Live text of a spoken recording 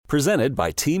Presented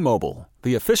by T-Mobile,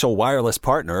 the official wireless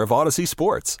partner of Odyssey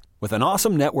Sports. With an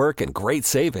awesome network and great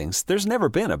savings, there's never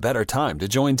been a better time to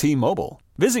join T-Mobile.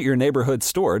 Visit your neighborhood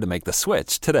store to make the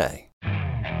switch today.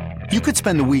 You could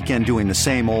spend the weekend doing the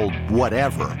same old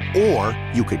whatever, or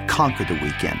you could conquer the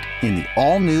weekend in the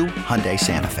all-new Hyundai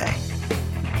Santa Fe.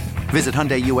 Visit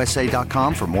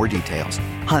HyundaiUSA.com for more details.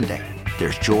 Hyundai,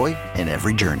 there's joy in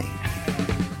every journey.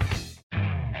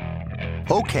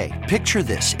 Okay, picture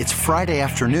this. It's Friday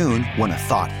afternoon when a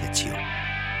thought hits you.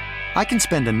 I can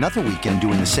spend another weekend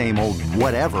doing the same old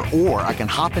whatever, or I can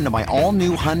hop into my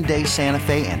all-new Hyundai Santa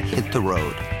Fe and hit the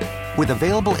road. With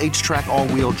available H-Track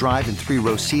all-wheel drive and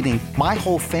 3-row seating, my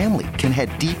whole family can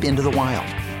head deep into the wild.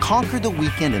 Conquer the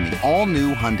weekend in the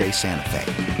all-new Hyundai Santa Fe.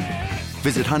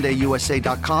 Visit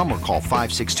HyundaiUSA.com or call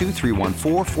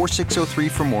 562-314-4603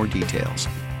 for more details.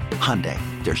 Hyundai,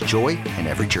 there's joy in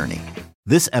every journey.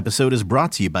 This episode is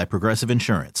brought to you by Progressive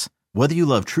Insurance. Whether you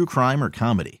love true crime or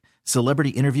comedy,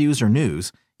 celebrity interviews or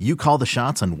news, you call the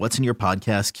shots on what's in your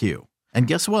podcast queue. And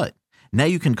guess what? Now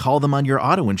you can call them on your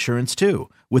auto insurance too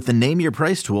with the Name Your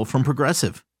Price tool from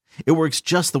Progressive. It works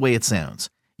just the way it sounds.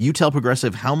 You tell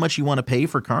Progressive how much you want to pay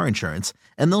for car insurance,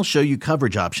 and they'll show you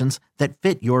coverage options that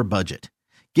fit your budget.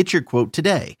 Get your quote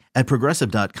today at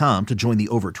Progressive.com to join the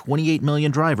over 28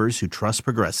 million drivers who trust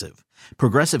Progressive.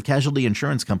 Progressive Casualty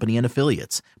Insurance Company and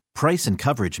Affiliates. Price and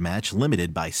coverage match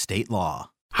limited by state law.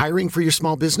 Hiring for your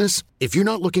small business? If you're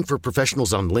not looking for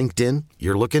professionals on LinkedIn,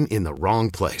 you're looking in the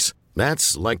wrong place.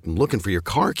 That's like looking for your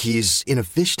car keys in a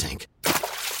fish tank.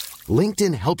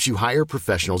 LinkedIn helps you hire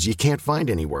professionals you can't find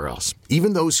anywhere else,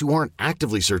 even those who aren't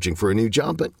actively searching for a new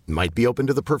job but might be open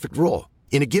to the perfect role.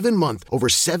 In a given month, over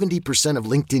 70% of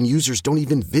LinkedIn users don't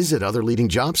even visit other leading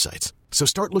job sites. So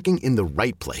start looking in the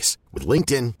right place. With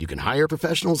LinkedIn, you can hire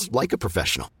professionals like a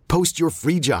professional. Post your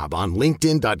free job on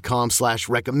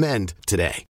linkedin.com/recommend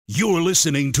today. You're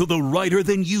listening to the Reiter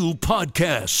Than You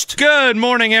podcast. Good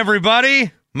morning,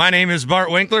 everybody. My name is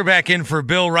Bart Winkler, back in for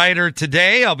Bill Reiter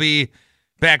today. I'll be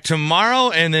back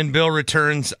tomorrow, and then Bill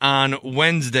returns on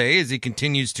Wednesday as he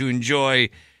continues to enjoy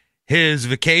his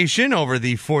vacation over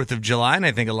the 4th of July, and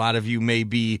I think a lot of you may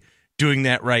be doing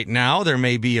that right now. There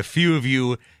may be a few of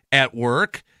you at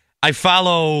work. I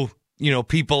follow,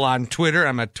 people on Twitter.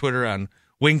 I'm at Twitter on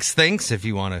Winks Thinks, if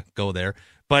you want to go there.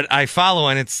 But I follow,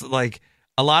 and it's like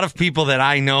a lot of people that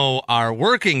I know are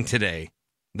working today.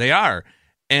 They are.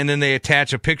 And then they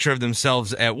attach a picture of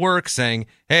themselves at work saying,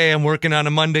 hey, I'm working on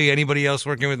a Monday. Anybody else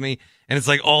working with me? And it's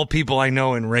like all people I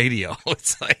know in radio.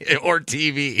 It's like, or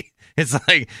TV. It's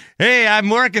like, hey, I'm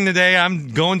working today. I'm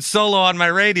going solo on my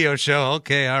radio show.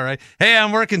 Okay, all right. Hey,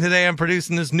 I'm working today. I'm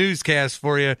producing this newscast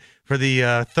for you for the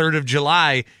 3rd of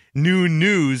July. New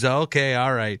news. Okay,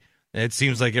 all right. It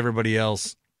seems like everybody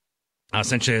else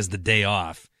essentially has the day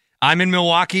off. I'm in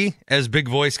Milwaukee, as Big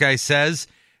Voice Guy says.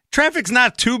 Traffic's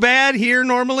not too bad here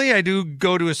normally. I do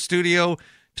go to a studio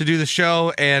to do the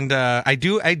show, and I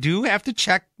do have to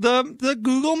check the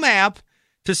Google map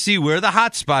to see where the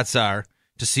hot spots are,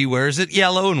 to see where is it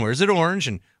yellow and where is it orange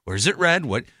and where is it red,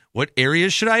 what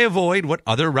areas should I avoid, what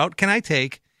other route can I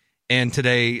take. And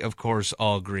today, of course,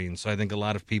 all green. So I think a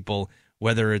lot of people,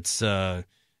 whether it's a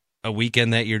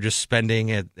weekend that you're just spending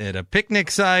at a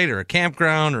picnic site or a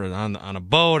campground or on a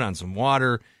boat, on some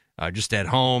water, just at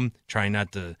home, trying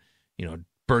not to,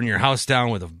 burn your house down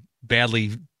with a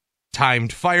badly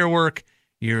timed firework.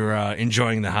 You're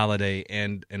enjoying the holiday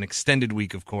and an extended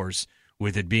week, of course,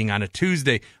 with it being on a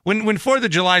Tuesday. When 4th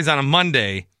of July is on a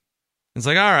Monday, it's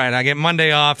like, all right, I get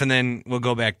Monday off, and then we'll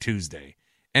go back Tuesday.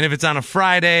 And if it's on a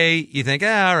Friday, you think,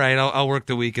 all right, I'll work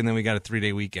the week, and then we got a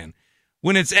 3-day weekend.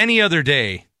 When it's any other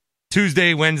day,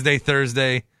 Tuesday, Wednesday,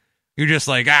 Thursday, you're just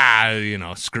like,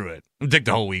 screw it. I'll take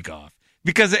the whole week off.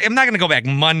 Because I'm not going to go back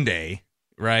Monday,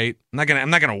 right? I'm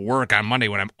not going to work on Monday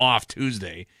when I'm off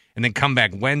Tuesday and then come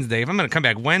back Wednesday. If I'm going to come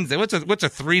back Wednesday, what's a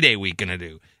 3-day week going to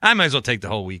do? I might as well take the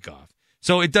whole week off.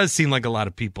 So it does seem like a lot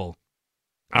of people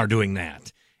are doing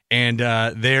that. And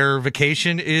their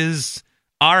vacation is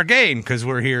our gain because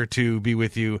we're here to be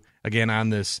with you again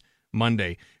on this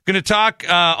Monday. Going to talk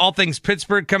all things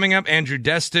Pittsburgh coming up. Andrew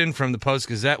Destin from the Post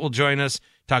Gazette will join us.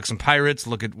 Talk some Pirates,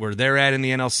 look at where they're at in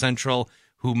the NL Central,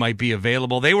 who might be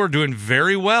available. They were doing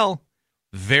very well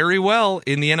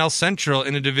in the NL Central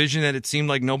in a division that it seemed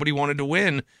like nobody wanted to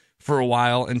win for a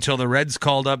while until the Reds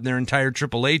called up their entire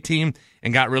AAA team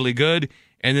and got really good.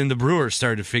 And then the Brewers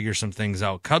started to figure some things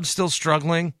out. Cubs still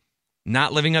struggling,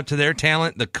 not living up to their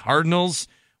talent. The Cardinals,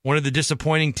 one of the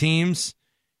disappointing teams.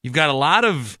 You've got a lot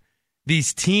of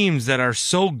these teams that are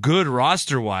so good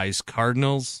roster-wise.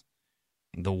 Cardinals,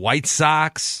 the White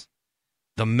Sox,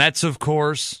 the Mets, of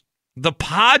course, the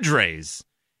Padres.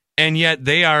 and yet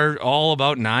they are all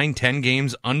about 9-10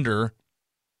 games under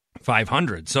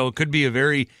 500. So it could be a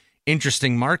very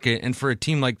interesting market. And for a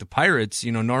team like the Pirates,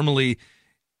 normally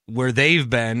where they've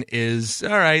been is, all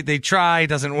right, they try,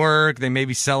 doesn't work. They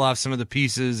maybe sell off some of the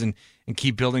pieces and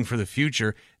keep building for the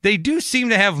future. They do seem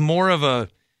to have more of a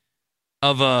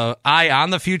eye on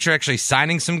the future, actually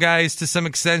signing some guys to some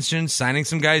extensions, signing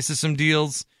some guys to some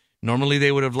deals. Normally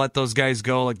they would have let those guys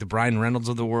go, like the Brian Reynolds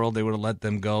of the world. They would have let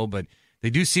them go, but they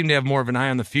do seem to have more of an eye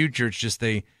on the future. It's just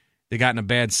they got in a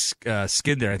bad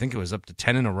skid there. I think it was up to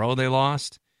 10 in a row they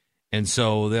lost. And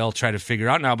so they'll try to figure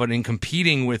out now. But in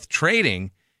competing with trading,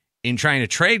 in trying to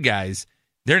trade guys,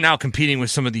 they're now competing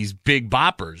with some of these big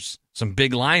boppers, some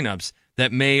big lineups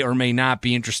that may or may not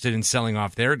be interested in selling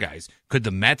off their guys. Could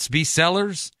the Mets be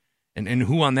sellers? And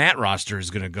who on that roster is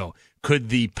going to go? Could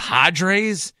the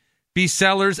Padres be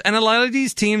sellers? And a lot of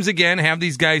these teams, again, have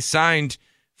these guys signed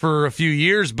for a few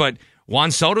years, but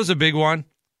Juan Soto's a big one.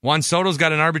 Juan Soto's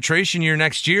got an arbitration year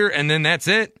next year, and then that's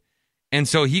it. And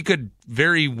so he could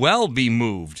very well be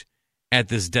moved at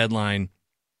this deadline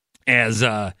as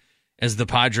the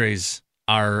Padres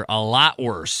are a lot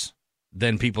worse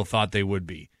than people thought they would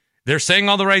be. They're saying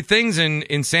all the right things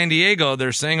in San Diego.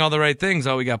 They're saying all the right things.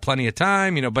 Oh, we got plenty of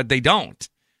time, but they don't.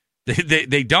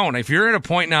 They don't. If you're at a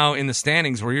point now in the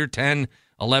standings where you're 10,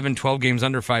 11, 12 games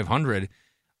under 500,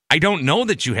 I don't know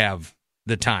that you have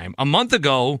the time. A month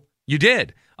ago, you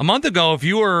did. A month ago, if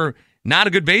you were not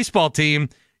a good baseball team,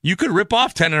 you could rip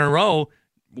off 10 in a row,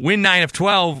 win 9 of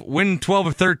 12, win 12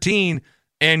 of 13,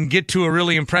 and get to a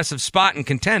really impressive spot and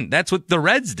contend. That's what the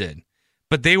Reds did.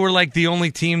 But they were like the only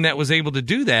team that was able to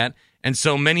do that. And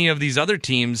so many of these other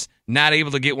teams not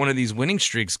able to get one of these winning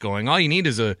streaks going. All you need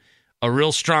is a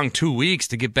real strong 2 weeks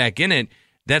to get back in it.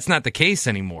 That's not the case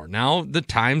anymore. Now the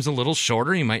time's a little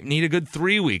shorter. You might need a good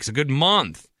 3 weeks, a good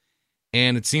month.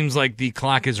 And it seems like the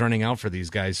clock is running out for these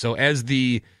guys. So as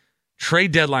the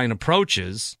trade deadline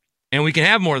approaches, and we can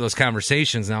have more of those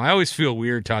conversations now. I always feel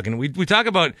weird talking. We talk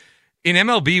about, in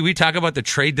MLB, we talk about the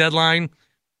trade deadline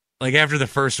like after the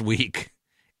first week.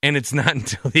 And it's not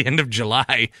until the end of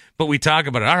July, but we talk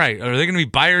about it. All right, are they going to be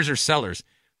buyers or sellers?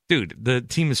 Dude, the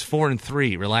team is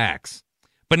 4-3. Relax.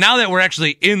 But now that we're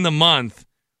actually in the month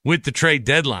with the trade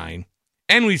deadline,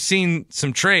 and we've seen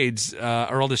some trades,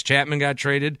 Aroldis Chapman got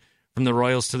traded from the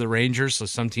Royals to the Rangers, so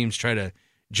some teams try to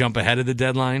jump ahead of the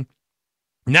deadline.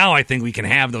 Now I think we can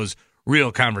have those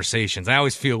real conversations. I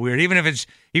always feel weird, even if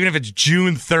it's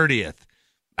June 30th.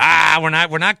 We're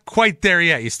not quite there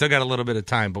yet. You still got a little bit of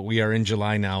time, but we are in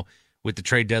July now with the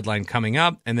trade deadline coming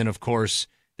up. And then, of course,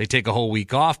 they take a whole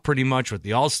week off pretty much with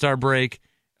the All-Star break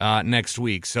next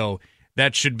week. So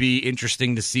that should be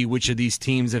interesting to see which of these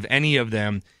teams, if any of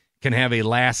them, can have a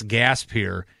last gasp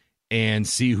here and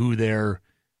see who their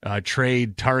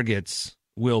trade targets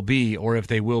will be, or if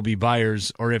they will be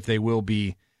buyers, or if they will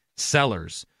be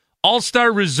sellers.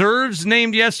 All-Star reserves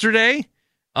named yesterday.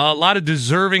 A lot of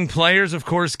deserving players, of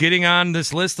course, getting on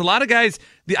this list. A lot of guys.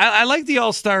 I like the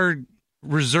All-Star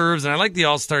reserves, and I like the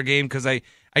All-Star game because I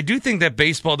do think that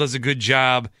baseball does a good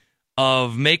job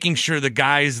of making sure the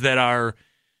guys that are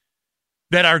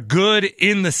good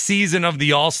in the season of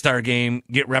the All-Star game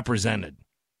get represented.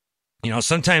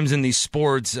 Sometimes in these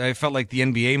sports, I felt like the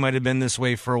NBA might have been this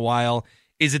way for a while,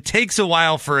 is it takes a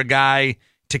while for a guy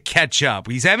to catch up.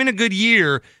 He's having a good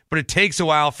year, but it takes a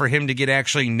while for him to get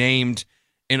actually named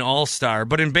an all-star.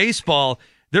 But in baseball,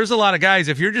 there's a lot of guys.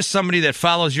 If you're just somebody that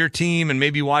follows your team and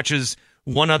maybe watches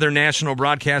one other national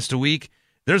broadcast a week,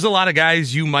 there's a lot of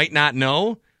guys you might not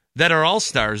know that are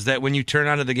all-stars that when you turn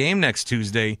onto the game next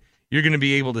Tuesday, you're going to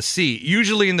be able to see.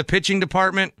 Usually in the pitching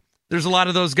department, there's a lot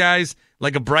of those guys,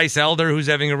 like a Bryce Elder who's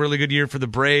having a really good year for the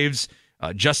Braves,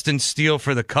 Justin Steele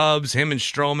for the Cubs. Him and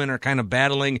Stroman are kind of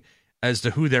battling as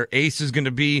to who their ace is going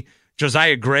to be.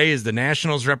 Josiah Gray is the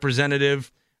Nationals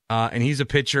representative. And he's a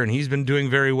pitcher, and he's been doing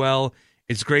very well.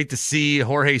 It's great to see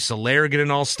Jorge Soler get an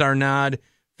all-star nod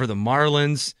for the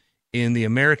Marlins. In the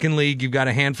American League, you've got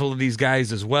a handful of these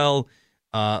guys as well,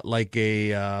 like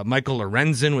a Michael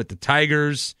Lorenzen with the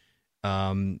Tigers.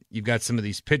 You've got some of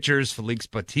these pitchers, Felix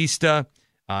Bautista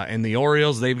and the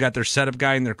Orioles. They've got their setup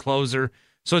guy and their closer.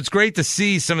 So it's great to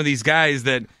see some of these guys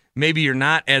that maybe you're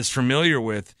not as familiar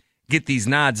with get these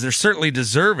nods. They're certainly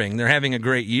deserving. They're having a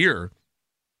great year.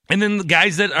 And then the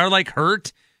guys that are like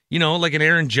hurt, like an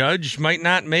Aaron Judge might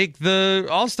not make the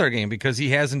All-Star game because he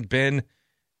hasn't been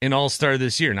an All-Star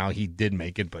this year. Now he did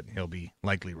make it, but he'll be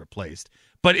likely replaced.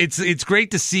 But it's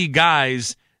great to see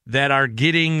guys that are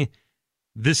getting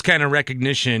this kind of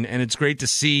recognition, and it's great to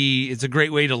see. It's a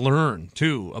great way to learn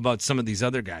too about some of these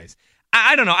other guys.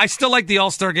 I don't know. I still like the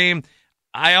All-Star game.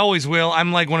 I always will.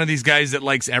 I'm like one of these guys that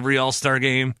likes every All-Star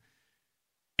game,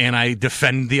 and I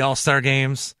defend the All-Star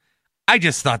games. I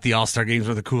just thought the All-Star games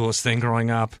were the coolest thing growing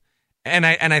up, and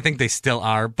I think they still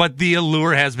are. But the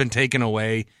allure has been taken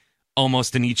away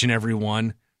almost in each and every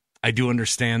one. I do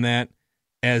understand that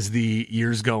as the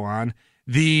years go on.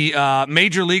 The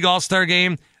Major League All-Star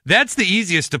game, that's the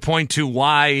easiest to point to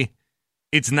why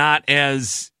it's not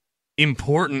as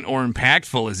important or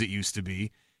impactful as it used to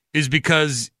be, is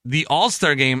because the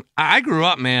All-Star game, I grew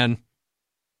up, man,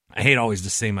 I hate always to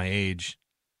say my age.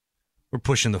 We're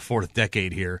pushing the fourth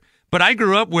decade here. But I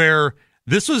grew up where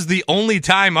this was the only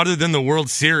time other than the World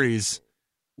Series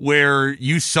where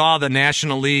you saw the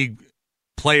National League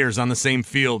players on the same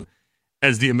field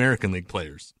as the American League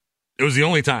players. It was the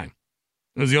only time.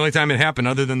 It was the only time it happened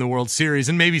other than the World Series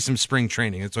and maybe some spring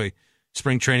training. That's why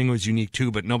spring training was unique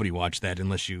too, but nobody watched that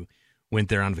unless you went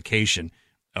there on vacation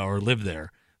or lived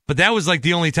there. But that was like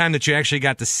the only time that you actually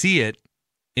got to see it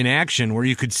in action, where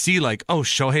you could see like, oh,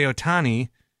 Shohei Ohtani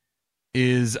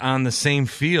is on the same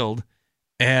field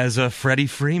as a Freddie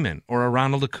Freeman or a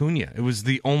Ronald Acuna. It was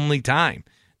the only time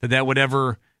that would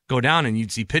ever go down, and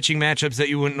you'd see pitching matchups that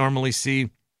you wouldn't normally see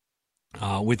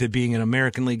with it being an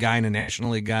American League guy and a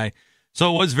National League guy.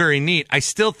 So it was very neat. I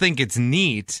still think it's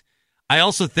neat. I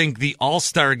also think the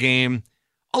All-Star game,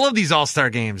 all of these All-Star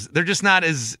games, they're just not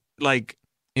as like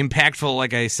impactful,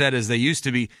 like I said, as they used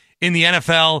to be. In the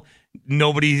NFL,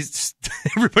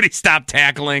 everybody stopped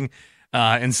tackling,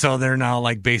 and so they're now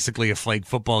like basically a flag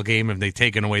football game if they've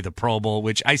taken away the Pro Bowl,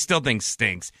 which I still think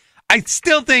stinks. I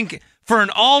still think for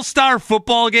an all-star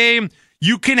football game,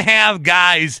 you can have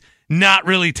guys not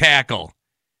really tackle.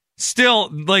 Still,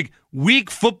 like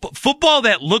weak football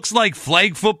that looks like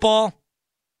flag football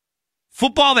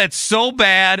that's so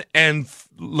bad and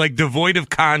like devoid of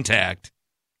contact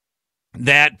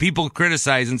that people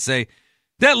criticize and say,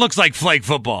 that looks like flag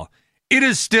football. It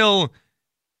is still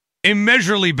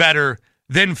immeasurably better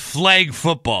than flag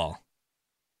football.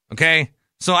 Okay?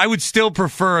 So I would still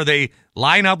prefer they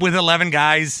line up with 11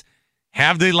 guys,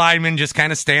 have the linemen just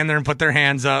kind of stand there and put their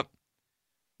hands up,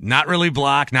 not really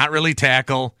block, not really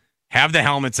tackle, have the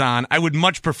helmets on. I would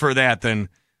much prefer that than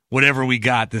whatever we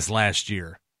got this last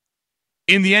year.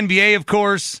 In the NBA, of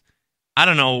course, I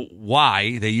don't know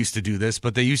why they used to do this,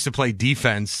 but they used to play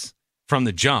defense from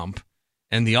the jump,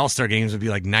 and the All-Star games would be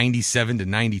like 97 to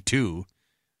 92.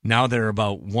 Now they're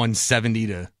about 170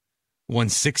 to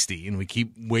 160, and we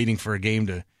keep waiting for a game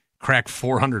to crack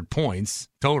 400 points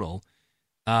total.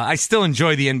 I still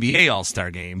enjoy the NBA All-Star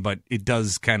game, but it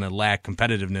does kind of lack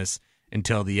competitiveness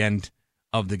until the end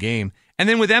of the game. And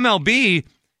then with MLB,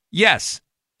 yes,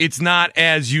 it's not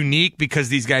as unique because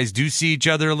these guys do see each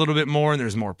other a little bit more, and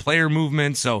there's more player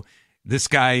movement. So this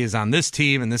guy is on this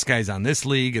team, and this guy's on this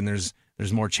league, and there's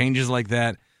more changes like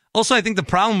that. Also, I think the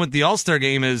problem with the All-Star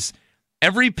game is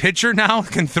every pitcher now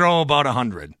can throw about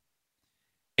 100.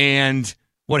 And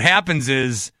what happens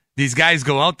is these guys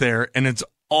go out there, and it's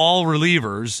all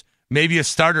relievers, maybe a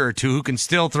starter or two who can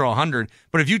still throw 100.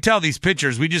 But if you tell these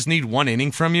pitchers, we just need one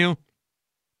inning from you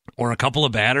or a couple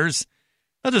of batters,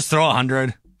 they'll just throw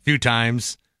 100 a few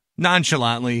times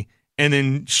nonchalantly and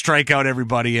then strike out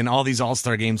everybody. And all these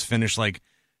All-Star games finish like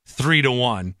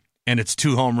 3-1, and it's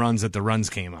 2 home runs that the runs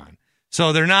came on.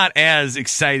 So they're not as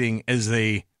exciting as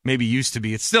they maybe used to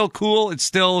be. It's still cool. It's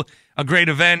still a great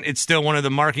event. It's still one of the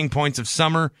marking points of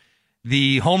summer.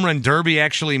 The home run derby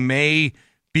actually may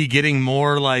be getting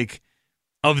more like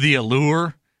of the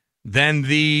allure than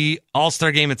the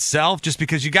All-Star game itself, just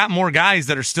because you got more guys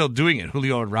that are still doing it.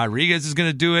 Julio Rodriguez is going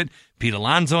to do it. Pete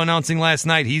Alonso announcing last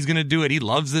night he's going to do it. He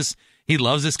loves this. He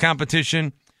loves this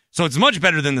competition. So it's much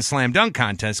better than the slam dunk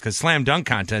contest, because slam dunk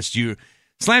contest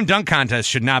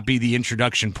should not be the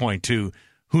introduction point to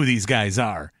who these guys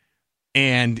are.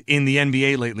 And in the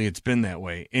NBA lately, it's been that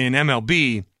way. In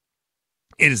MLB,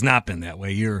 it has not been that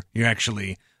way. You're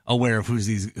actually aware of who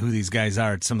these guys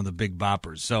are at some of the big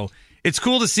boppers. So it's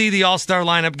cool to see the All-Star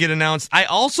lineup get announced. I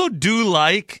also do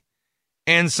like,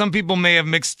 and some people may have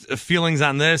mixed feelings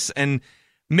on this, and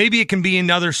maybe it can be in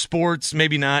other sports,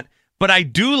 maybe not, but I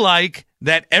do like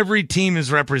that every team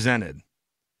is represented.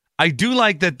 I do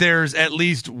like that there's at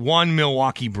least one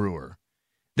Milwaukee Brewer,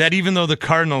 that even though the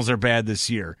Cardinals are bad this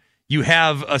year, you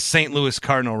have a St. Louis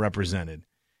Cardinal represented.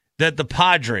 That the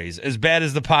Padres, as bad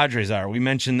as the Padres are, we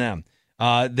mentioned them.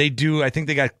 They do, I think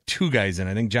they got 2 guys in.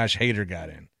 I think Josh Hader got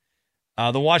in.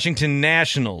 The Washington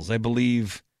Nationals, I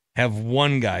believe, have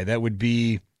 1 guy. That would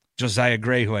be Josiah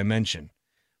Gray, who I mentioned.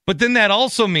 But then that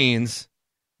also means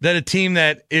that a team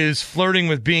that is flirting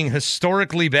with being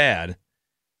historically bad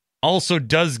also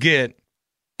does get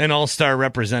an all-star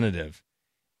representative.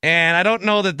 And I don't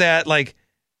know that like,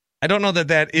 I don't know that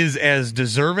that is as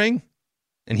deserving,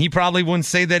 and he probably wouldn't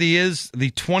say that he is.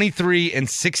 The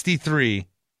 23-63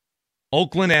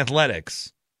 Oakland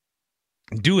Athletics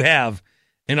do have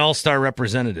an all-star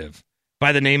representative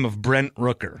by the name of Brent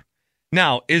Rooker.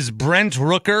 Now, is Brent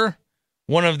Rooker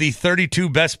one of the 32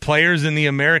 best players in the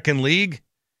American League?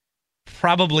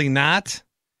 Probably not.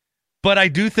 But I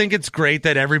do think it's great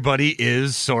that everybody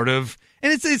is sort of,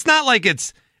 and it's not like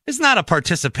it's not a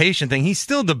participation thing. He's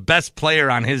still the best player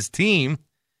on his team.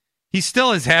 He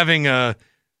still is having a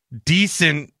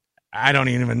decent, I don't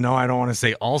even know, I don't want to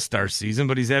say all-star season,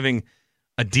 but he's having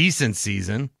a decent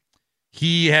season.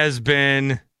 He has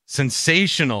been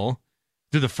sensational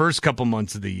through the first couple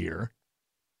months of the year.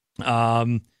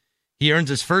 He earns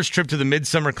his first trip to the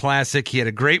Midsummer Classic. He had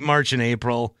a great March and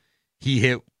April. He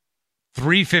hit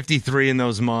 .353 in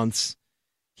those months.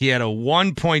 He had a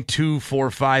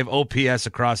 1.245 OPS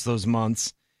across those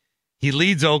months. He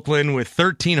leads Oakland with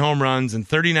 13 home runs and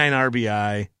 39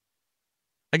 RBI.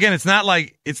 Again, it's not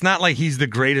like he's the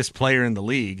greatest player in the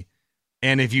league.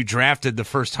 And if you drafted the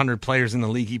first 100 players in the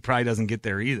league, he probably doesn't get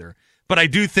there either. But I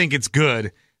do think it's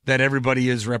good that everybody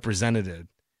is represented.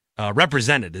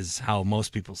 Represented is how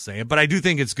most people say it. But I do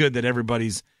think it's good that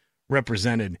everybody's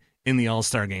represented in the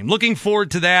All-Star game. Looking forward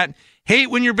to that.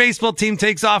 Hate when your baseball team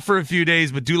takes off for a few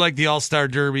days, but do like the All-Star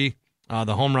Derby,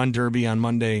 the Home Run Derby on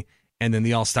Monday, and then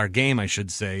the All-Star game, I should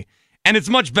say. And it's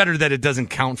much better that it doesn't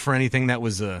count for anything that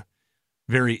was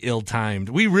very ill-timed.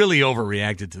 We really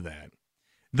overreacted to that.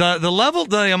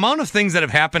 The amount of things that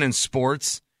have happened in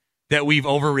sports that we've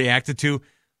overreacted to,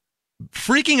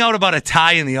 freaking out about a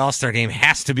tie in the All-Star game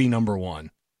has to be number one.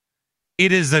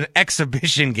 It is an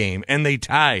exhibition game, and they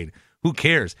tied. Who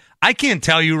cares? I can't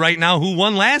tell you right now who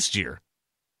won last year.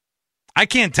 I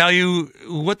can't tell you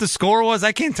what the score was.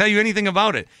 I can't tell you anything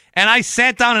about it. And I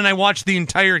sat down and I watched the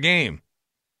entire game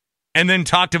and then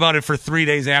talked about it for 3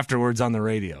 days afterwards on the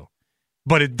radio.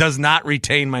 But it does not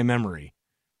retain my memory.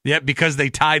 Yet because they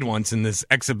tied once in this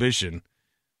exhibition,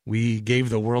 we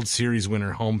gave the World Series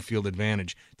winner home field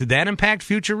advantage. Did that impact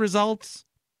future results?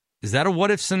 Is that a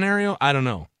what-if scenario? I don't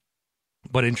know.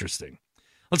 But interesting.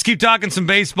 Let's keep talking some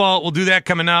baseball. We'll do that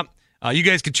coming up. You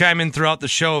guys can chime in throughout the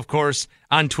show, of course,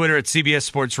 on Twitter at CBS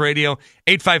Sports Radio,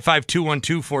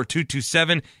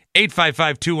 855-212-4227,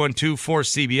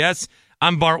 855-212-4CBS.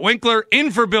 I'm Bart Winkler,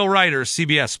 in for Bill Reiter,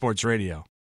 CBS Sports Radio.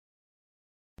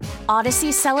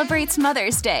 Odyssey celebrates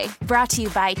Mother's Day, brought to you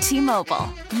by T-Mobile.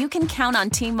 You can count on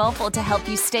T-Mobile to help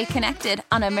you stay connected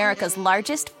on America's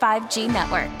largest 5G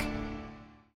network.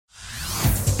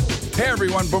 Hey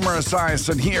everyone, Boomer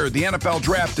Esiason here. The NFL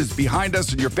Draft is behind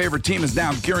us and your favorite team is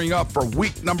now gearing up for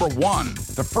week number 1.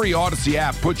 The free Odyssey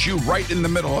app puts you right in the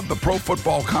middle of the pro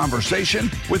football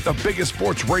conversation with the biggest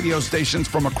sports radio stations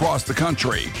from across the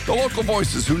country. The local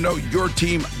voices who know your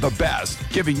team the best,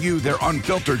 giving you their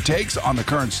unfiltered takes on the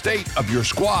current state of your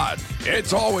squad.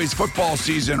 It's always football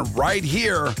season right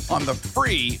here on the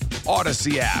free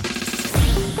Odyssey app.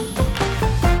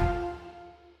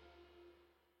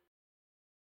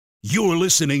 You're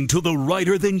listening to the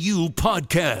Reiter Than You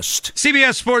podcast.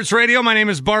 CBS Sports Radio. My name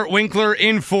is Bart Winkler,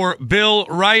 in for Bill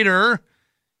Reiter.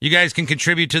 You guys can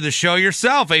contribute to the show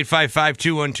yourself,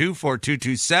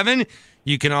 855-212-4227.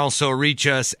 You can also reach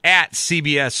us at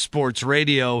CBS Sports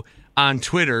Radio on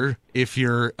Twitter if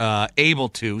you're able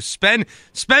to. Spend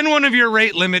one of your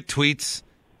rate limit tweets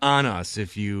on us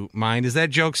if you mind. Is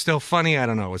that joke still funny? I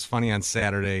don't know. It was funny on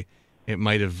Saturday. It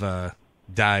might have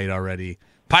died already.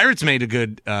 Pirates made a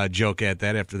good joke at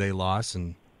that after they lost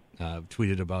and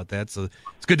tweeted about that. So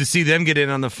it's good to see them get in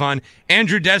on the fun.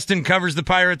 Andrew Destin covers the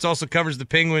Pirates, also covers the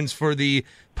Penguins for the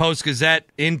Post Gazette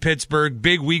in Pittsburgh.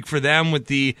 Big week for them with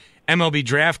the MLB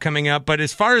draft coming up. But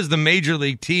as far as the Major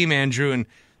League team, Andrew, and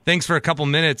thanks for a couple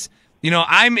minutes, you know,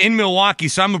 I'm in Milwaukee,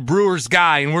 so I'm a Brewers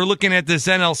guy, and we're looking at this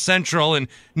NL Central, and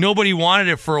nobody wanted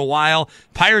it for a while.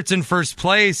 Pirates in first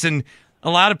place, and a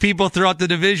lot of people throughout the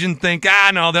division think,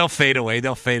 no, they'll fade away.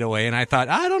 And I thought,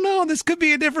 I don't know, this could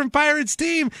be a different Pirates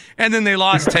team. And then they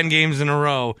lost 10 games in a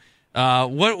row.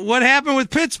 What happened with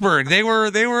Pittsburgh? They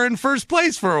were in first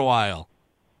place for a while.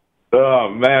 Oh,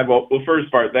 man. Well,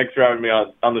 first part, thanks for having me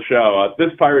on the show.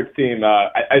 This Pirates team,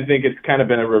 I think it's kind of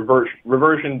been a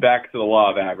reversion back to the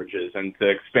law of averages. And to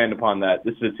expand upon that,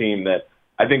 this is a team that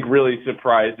I think really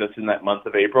surprised us in that month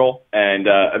of April. And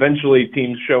eventually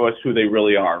teams show us who they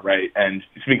really are, right? And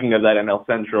speaking of that NL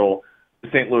Central, the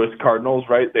St. Louis Cardinals,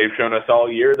 right? They've shown us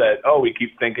all year that, we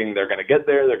keep thinking they're going to get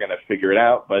there, they're going to figure it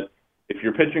out. But if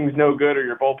your pitching's no good or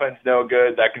your bullpen's no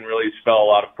good, that can really spell a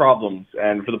lot of problems.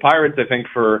 And for the Pirates, I think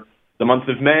for the month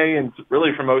of May and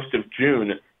really for most of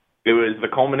June, it was the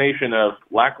culmination of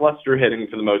lackluster hitting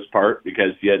for the most part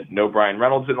because you had no Brian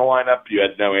Reynolds in the lineup, you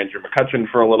had no Andrew McCutchen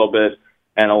for a little bit,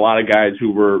 and a lot of guys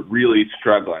who were really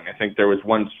struggling. I think there was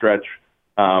one stretch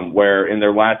where in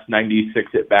their last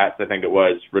 96 at-bats, I think it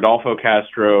was, Rodolfo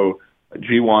Castro,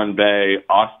 G1 Bay,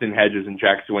 Austin Hedges, and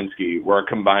Jack Sawinski were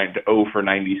combined 0 for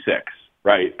 96,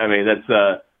 right? I mean, that's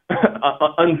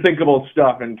unthinkable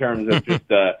stuff in terms of just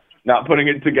not putting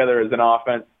it together as an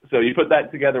offense. So you put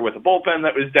that together with a bullpen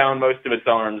that was down most of its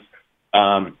arms.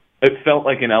 It felt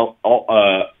like an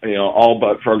all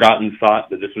but forgotten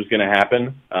thought that this was going to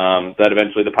happen, that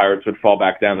eventually the Pirates would fall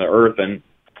back down to earth. And,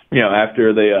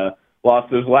 after they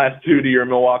lost those last two to your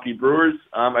Milwaukee Brewers,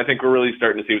 I think we're really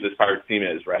starting to see what this Pirates team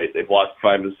is, right? They've lost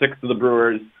 5 of 6 to the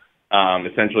Brewers,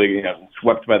 essentially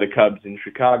swept by the Cubs in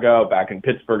Chicago, back in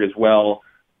Pittsburgh as well.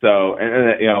 So,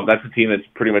 and that's a team that's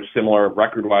pretty much similar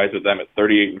record-wise with them at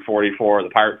 38-44.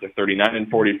 The Pirates are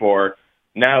 39-44.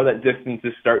 Now that distance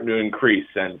is starting to increase.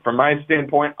 And from my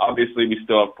standpoint, obviously we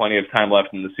still have plenty of time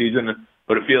left in the season,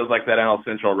 but it feels like that NL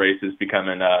Central race is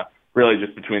becoming really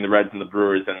just between the Reds and the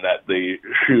Brewers, and that the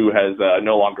shoe has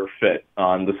no longer fit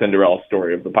on the Cinderella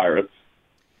story of the Pirates.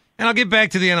 And I'll get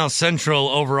back to the NL Central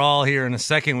overall here in a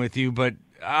second with you, but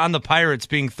on the Pirates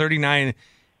being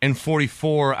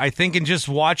 39-44, I think in just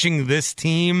watching this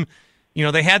team,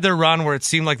 they had their run where it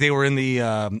seemed like they were in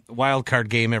the wild card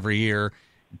game every year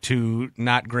to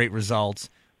not great results.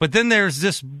 But then there's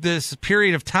this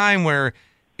period of time where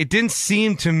it didn't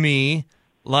seem to me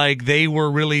like they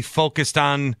were really focused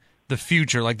on the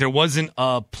future. Like there wasn't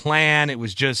a plan. It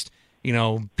was just,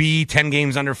 be 10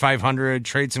 games under 500,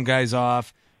 trade some guys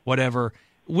off, whatever.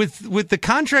 With the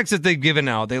contracts that they've given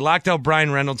out, they locked out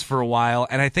Brian Reynolds for a while,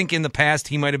 and I think in the past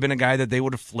he might have been a guy that they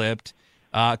would have flipped.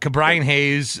 Brian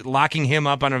Hayes, locking him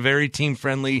up on a very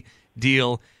team-friendly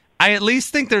deal. I at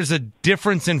least think there's a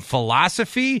difference in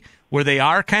philosophy where they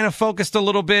are kind of focused a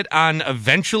little bit on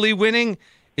eventually winning.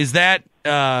 Is that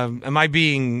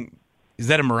is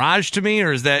that a mirage to me,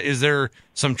 or is there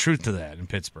some truth to that in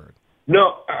Pittsburgh?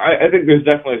 No, I think there's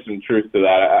definitely some truth to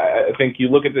that. I think you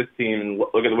look at this team and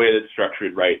look at the way that it's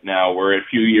structured right now. We're a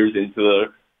few years into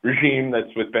the regime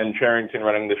that's with Ben Cherington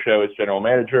running the show as general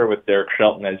manager, with Derek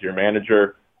Shelton as your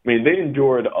manager. I mean, they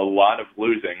endured a lot of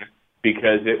losing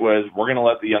because it was, we're going to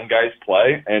let the young guys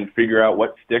play and figure out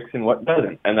what sticks and what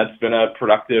doesn't. And that's been a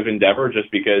productive endeavor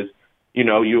just because,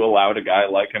 you allowed a guy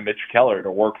like a Mitch Keller to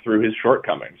work through his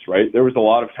shortcomings, right? There was a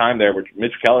lot of time there where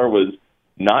Mitch Keller was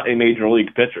not a major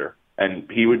league pitcher, and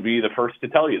he would be the first to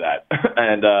tell you that.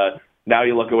 And now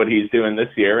you look at what he's doing this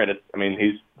year, and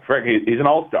he's an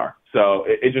all-star. So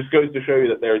it just goes to show you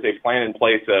that there's a plan in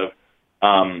place of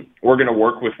we're going to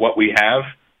work with what we have.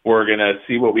 We're going to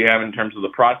see what we have in terms of the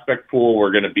prospect pool.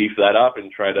 We're going to beef that up and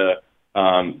try to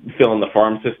fill in the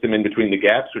farm system in between the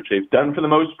gaps, which they've done for the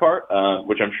most part,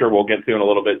 which I'm sure we'll get to in a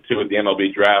little bit too with the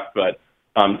MLB draft, but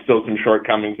still some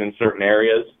shortcomings in certain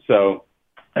areas. So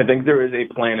I think there is a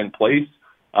plan in place.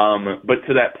 But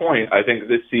to that point, I think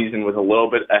this season was a little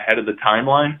bit ahead of the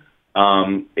timeline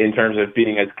in terms of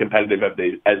being as competitive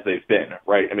as they've been,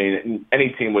 right? I mean, any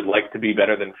team would like to be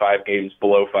better than 5 games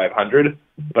below 500,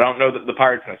 but I don't know that the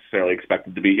Pirates necessarily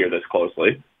expected to be here this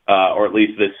closely, or at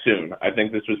least this soon. I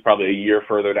think this was probably a year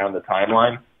further down the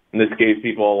timeline, and this gave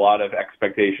people a lot of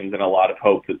expectations and a lot of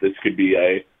hope that this could be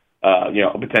a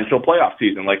potential playoff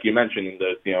season, like you mentioned, in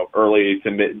the early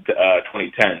to mid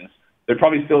 2010s. They're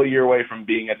probably still a year away from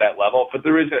being at that level, but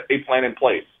there is a plan in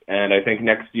place. And I think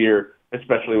next year,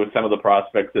 especially with some of the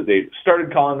prospects that they've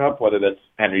started calling up, whether that's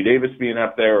Henry Davis being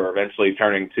up there or eventually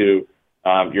turning to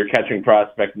your catching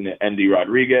prospect Endy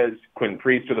Rodriguez, Quinn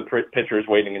Priest are the pitchers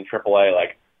waiting in AAA.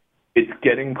 Like, it's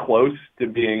getting close to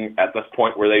being at this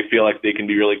point where they feel like they can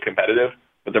be really competitive,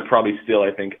 but they're probably still,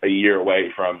 I think, a year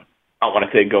away from, I don't want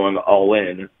to say going all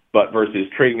in, but versus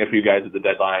trading a few guys at the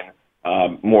deadline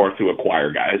more to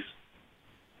acquire guys.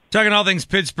 Talking all things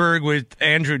Pittsburgh with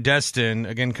Andrew Destin,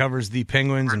 again, covers the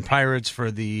Penguins and Pirates for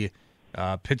the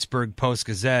Pittsburgh Post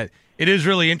Gazette. It is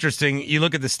really interesting. You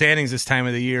look at the standings this time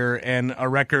of the year and a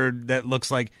record that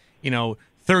looks like,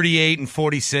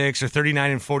 38-46 or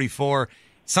 39-44.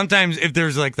 Sometimes if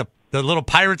there's like the little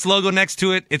Pirates logo next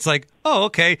to it, it's like, oh,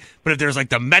 okay. But if there's like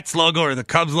the Mets logo or the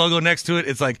Cubs logo next to it,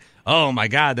 it's like, oh my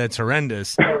God, that's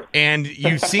horrendous. And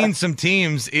you've seen some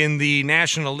teams in the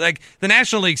National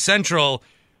League Central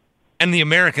and the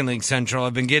American League Central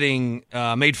have been getting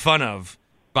made fun of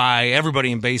by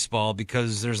everybody in baseball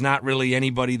because there's not really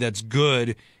anybody that's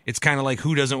good. It's kind of like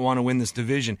who doesn't want to win this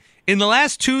division. In the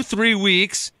last 2-3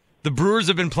 weeks, the Brewers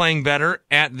have been playing better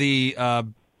at the,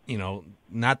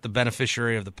 not the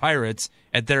beneficiary of the Pirates,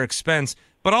 at their expense.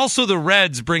 but also the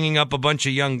Reds bringing up a bunch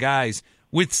of young guys.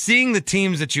 With seeing the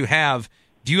teams that you have,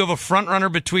 do you have a front runner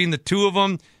between the two of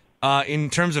them in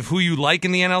terms of who you like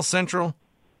in the NL Central?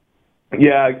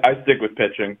 Yeah, I stick with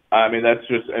pitching. I mean, that's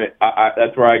just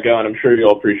that's where I go, and I'm sure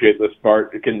you'll appreciate this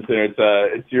part, considering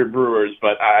it's your Brewers.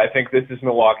 But I think this is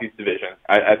Milwaukee's division.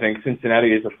 I think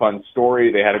Cincinnati is a fun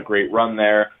story. They had a great run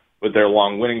there with their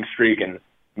long winning streak, and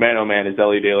man, oh man, is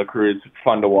Elly De La Cruz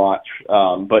fun to watch.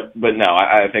 But no,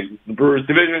 I think the Brewers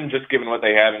division, just given what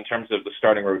they have in terms of the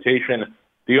starting rotation.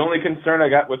 The only concern I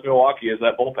got with Milwaukee is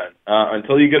that bullpen.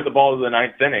 Until you get the ball to the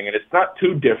ninth inning, and it's not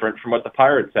too different from what the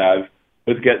Pirates have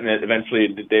with getting it eventually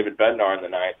to David Bednar in the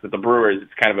ninth. With the Brewers,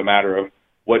 it's kind of a matter of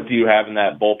what do you have in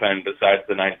that bullpen besides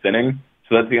the ninth inning.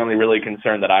 So that's the only really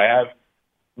concern that I have.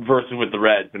 Versus with the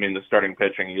Reds, I mean, the starting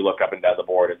pitching, you look up and down the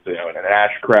board, it's an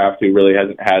Ashcraft who really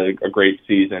hasn't had a great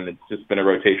season. It's just been a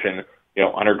rotation.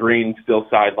 Hunter Green still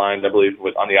sidelined, I believe,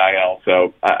 on the IL.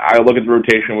 So I look at the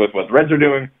rotation with what the Reds are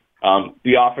doing.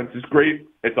 The offense is great.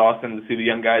 It's awesome to see the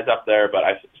young guys up there, but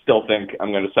I still think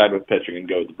I'm going to side with pitching and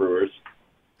go with the Brewers.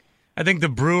 I think the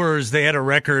Brewers, they had a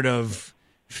record of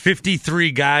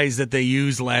 53 guys that they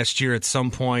used last year at some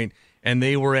point, and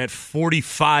they were at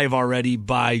 45 already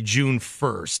by June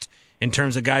 1st in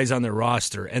terms of guys on their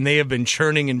roster, and they have been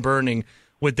churning and burning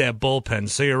with that bullpen.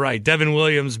 So you're right, Devin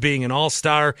Williams being an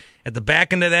all-star at the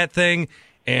back end of that thing,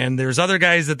 and there's other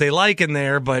guys that they like in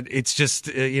there, but it's just,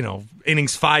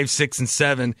 innings 5, 6, and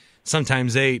 7,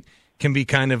 sometimes 8, can be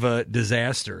kind of a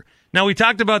disaster. Now, we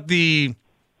talked about the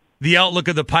outlook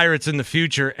of the Pirates in the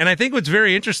future, and I think what's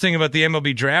very interesting about the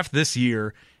MLB draft this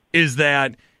year is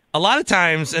that a lot of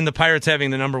times, and the Pirates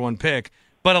having the number 1 pick,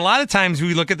 but a lot of times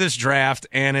we look at this draft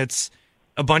and it's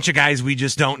a bunch of guys we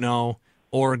just don't know,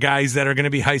 or guys that are going to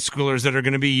be high schoolers that are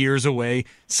going to be years away.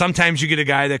 Sometimes you get a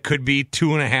guy that could be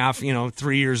 2.5,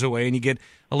 3 years away, and you get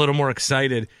a little more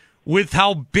excited. With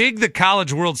how big the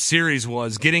College World Series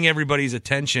was, getting everybody's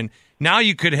attention, now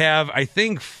you could have, I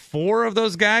think, 4 of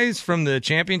those guys from the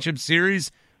championship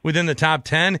series within the top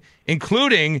 10,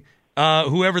 including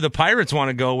whoever the Pirates want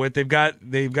to go with. They've got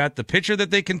the pitcher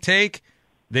that they can take.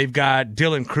 They've got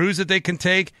Dylan Cruz that they can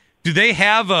take. Do they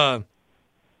have a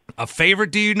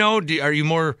favorite? Do you know? Are you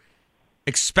more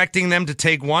expecting them to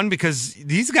take one? Because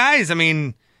these guys, I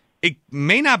mean, it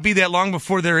may not be that long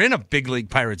before they're in a big league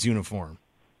Pirates uniform.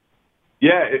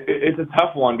 Yeah, it's a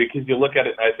tough one because you look at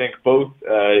it, and I think both,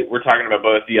 we're talking about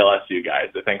both the LSU guys.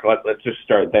 I think let's just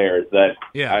start there, is that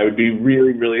I would be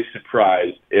really, really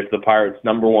surprised if the Pirates'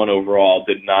 number 1 overall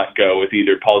did not go with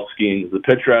either Paul Skeens, the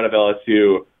pitcher out of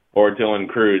LSU, or Dylan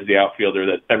Cruz, the outfielder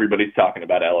that everybody's talking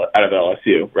about out of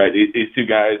LSU, right? These two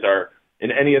guys are, in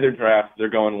any other draft, they're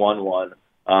going 1-1.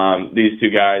 These two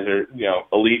guys are,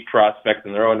 elite prospects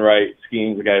in their own right.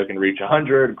 Skeens, a guy who can reach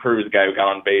 100. Cruz, a guy who got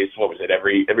on base. What was it?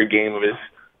 Every game of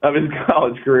his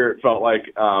college career, it felt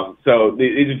like. So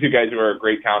these are two guys who are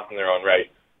great talents in their own right.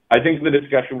 I think the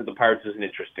discussion with the Pirates is an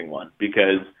interesting one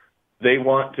because they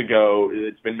want to go.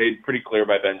 It's been made pretty clear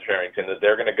by Ben Cherington that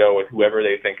they're going to go with whoever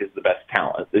they think is the best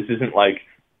talent. This isn't like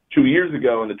 2 years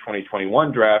ago in the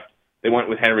 2021 draft. They went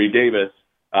with Henry Davis.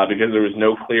 Because there was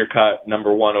no clear-cut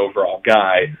number 1 overall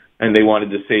guy, and they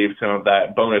wanted to save some of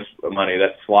that bonus money,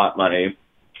 that slot money,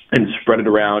 and spread it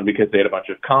around because they had a bunch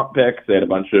of comp picks, they had a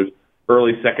bunch of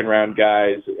early second-round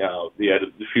guys, they had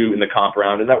a few in the comp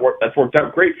round, and that's worked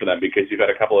out great for them because you've had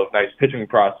a couple of nice pitching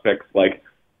prospects like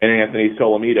Anthony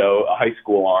Solomito, a high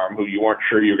school arm, who you weren't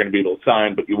sure you were going to be able to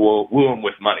sign, but you woo him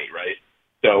with money, right?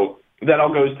 So that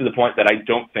all goes to the point that I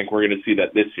don't think we're going to see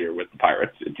that this year with the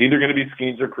Pirates. It's either going to be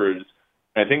Skeens or Cruz.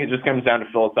 I think it just comes down to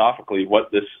philosophically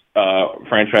what this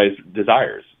franchise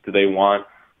desires. Do they want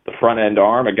the front-end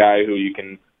arm, a guy who you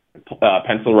can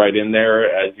pencil right in there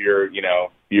as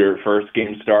your first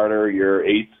game starter, your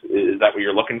eighth? Is that what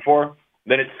you're looking for?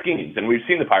 Then it's Skeens. And we've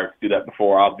seen the Pirates do that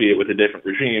before, albeit with a different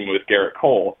regime with Garrett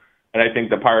Cole. And I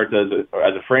think the Pirates as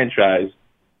a franchise,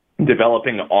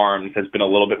 developing arms has been a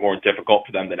little bit more difficult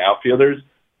for them than outfielders.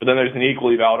 But then there's an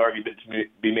equally valid argument to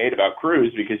be made about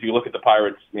Cruz because you look at the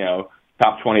Pirates,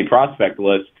 top 20 prospect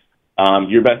list,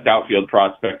 your best outfield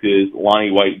prospect is Lonnie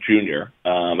White Jr.,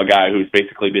 a guy who's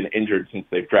basically been injured since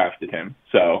they've drafted him.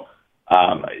 So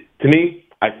to me,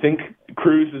 I think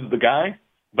Cruz is the guy,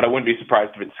 but I wouldn't be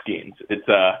surprised if it's Skeens.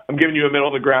 I'm giving you a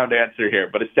middle-of-the-ground answer here,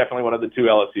 but it's definitely one of the 2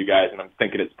 LSU guys, and I'm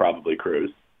thinking it's probably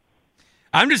Cruz.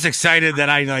 I'm just excited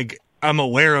that I'm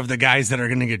aware of the guys that are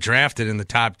going to get drafted in the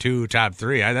top 2, top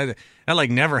 3. That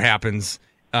never happens.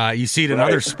 You see it in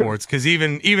other sports because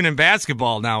even in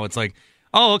basketball now it's like,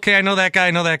 oh, okay, I know that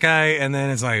guy, and then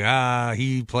it's like,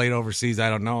 he played overseas, I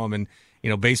don't know him, and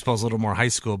baseball's a little more high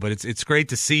school, but it's great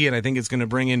to see, and I think it's going to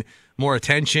bring in more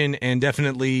attention and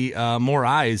definitely more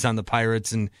eyes on the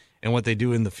Pirates and what they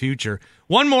do in the future.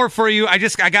 One more for you. I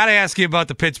got to ask you about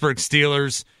the Pittsburgh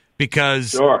Steelers,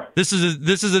 because this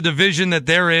is a division that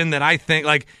they're in that I think,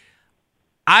 like,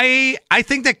 I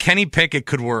think that Kenny Pickett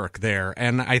could work there,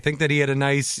 and I think that he had a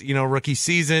nice, rookie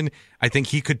season. I think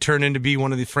he could turn into be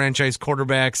one of the franchise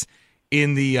quarterbacks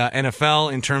in the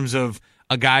NFL in terms of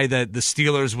a guy that the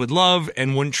Steelers would love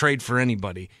and wouldn't trade for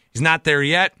anybody. He's not there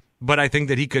yet, but I think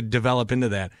that he could develop into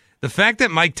that. The fact that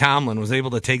Mike Tomlin was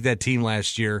able to take that team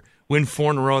last year, win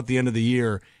 4 in a row at the end of the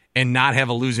year, and not have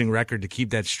a losing record to keep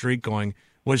that streak going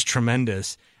was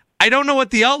tremendous. I don't know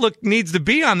what the outlook needs to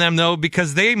be on them, though,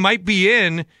 because they might be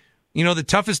in, the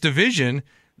toughest division.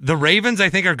 The Ravens, I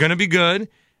think, are going to be good.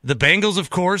 The Bengals, of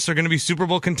course, are going to be Super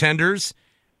Bowl contenders.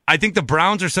 I think the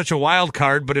Browns are such a wild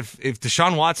card, but if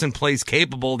Deshaun Watson plays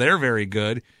capable, they're very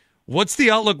good. What's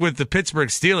the outlook with the Pittsburgh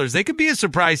Steelers? They could be a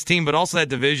surprise team, but also that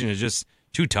division is just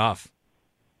too tough.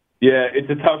 Yeah, it's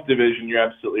a tough division. You're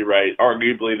absolutely right.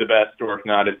 Arguably the best, or if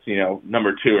not, it's,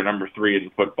 number 2 or number 3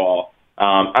 in football.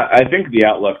 I think the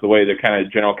outlook, the way the kind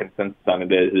of general consensus on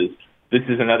it is this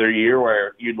is another year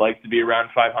where you'd like to be around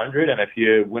 500, and if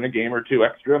you win a game or 2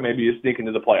 extra, maybe you sneak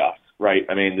into the playoffs, right?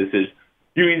 I mean,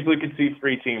 you easily could see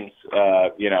 3 teams,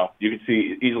 you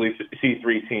could easily see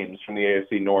 3 teams from the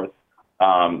AFC North,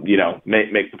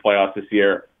 make the playoffs this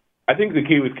year. I think the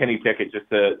key with Kenny Pickett, just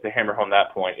to hammer home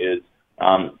that point, is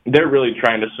they're really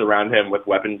trying to surround him with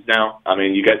weapons now. I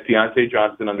mean, you got Deontay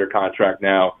Johnson under contract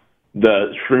now,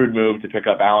 the shrewd move to pick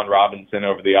up Allen Robinson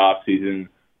over the offseason,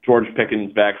 George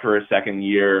Pickens back for a second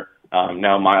year.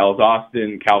 Now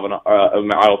Calvin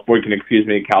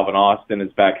Austin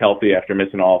is back healthy after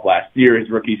missing all of last year, his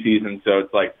rookie season. So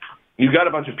it's like you've got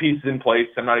a bunch of pieces in place.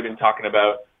 I'm not even talking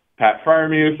about Pat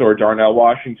Freiermuth or Darnell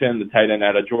Washington, the tight end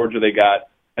out of Georgia they got.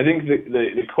 I think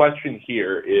the question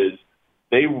here is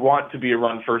they want to be a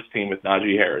run-first team with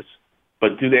Najee Harris,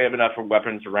 but do they have enough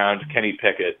weapons around Kenny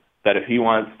Pickett that if he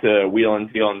wants to wheel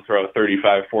and deal and throw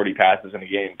 35, 40 passes in a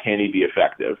game, can he be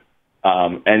effective?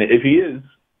 And if he is,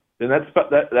 then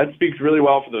that speaks really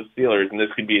well for those Steelers, and this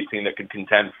could be a team that could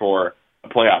contend for a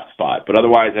playoff spot. But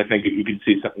otherwise, I think you could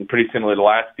see something pretty similar to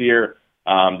last year.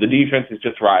 The defense is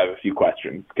just where I have a few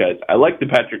questions, because I like the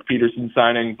Patrick Peterson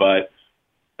signing, but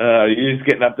he's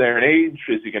getting up there in age.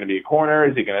 Is he going to be a corner?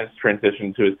 Is he going to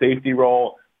transition to a safety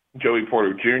role? Joey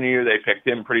Porter Jr., they picked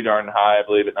him pretty darn high, I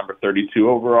believe, at number 32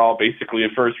 overall, basically a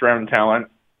first-round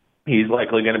talent. He's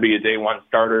likely going to be a day-1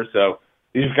 starter, so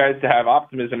these guys to have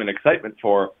optimism and excitement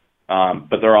for,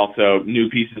 but they're also new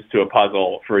pieces to a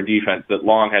puzzle for a defense that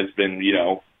long has been,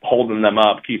 holding them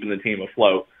up, keeping the team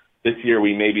afloat. This year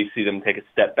we maybe see them take a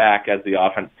step back as the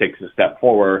offense takes a step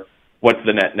forward. What's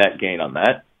the net gain on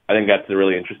that? I think that's the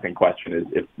really interesting question, is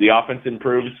if the offense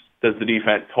improves, does the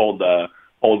defense hold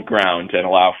ground and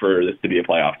allow for this to be a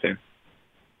playoff team?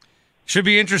 Should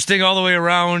be interesting all the way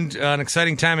around. An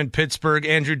exciting time in Pittsburgh.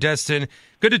 Andrew Destin,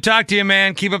 good to talk to you,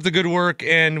 man. Keep up the good work,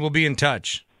 and we'll be in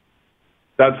touch.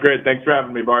 Sounds great. Thanks for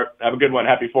having me, Bart. Have a good one.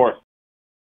 Happy 4th.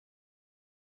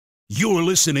 You're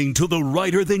listening to the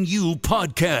Reiter Than You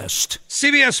podcast.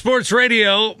 CBS Sports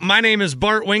Radio. My name is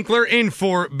Bart Winkler, in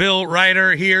for Bill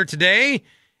Reiter here today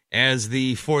as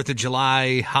the 4th of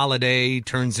July holiday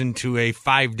turns into a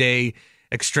 5-day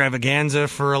extravaganza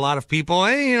for a lot of people.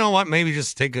 Hey, you know what? Maybe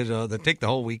just take the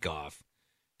whole week off.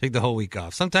 Take the whole week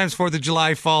off. Sometimes 4th of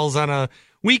July falls on a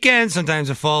weekend. Sometimes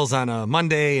it falls on a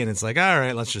Monday, and it's like, all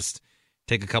right, let's just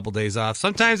take a couple days off.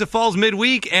 Sometimes it falls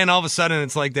midweek, and all of a sudden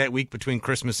it's like that week between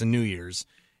Christmas and New Year's,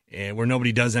 where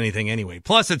nobody does anything anyway.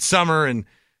 Plus, it's summer, and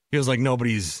feels like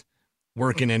nobody's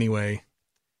working anyway.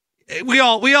 We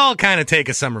all kind of take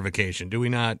a summer vacation, do we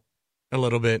not? A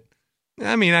little bit.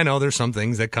 I mean, I know there's some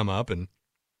things that come up,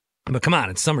 but come on,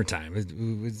 it's summertime.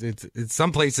 It's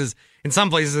some places. In some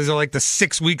places, these are like the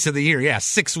 6 weeks of the year. Yeah,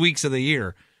 6 weeks of the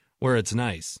year where it's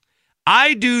nice.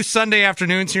 I do Sunday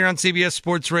afternoons here on CBS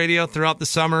Sports Radio throughout the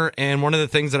summer, and one of the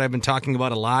things that I've been talking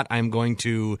about a lot, I'm going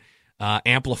to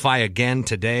amplify again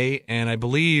today, and I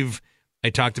believe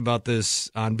I talked about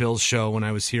this on Bill's show when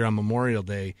I was here on Memorial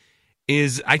Day.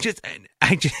 Is I just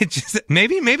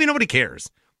maybe nobody cares.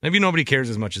 Maybe nobody cares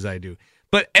as much as I do.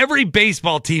 But every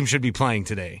baseball team should be playing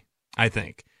today, I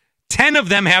think. 10 of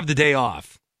them have the day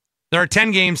off. There are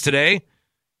 10 games today.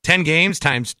 10 games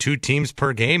times 2 teams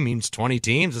per game means 20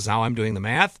 teams. Is how I'm doing the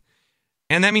math.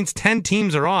 And that means 10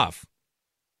 teams are off.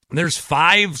 There's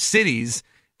 5 cities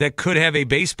that could have a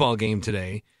baseball game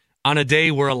today on a day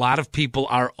where a lot of people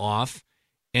are off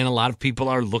and a lot of people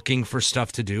are looking for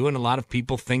stuff to do and a lot of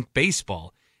people think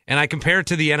baseball. And I compare it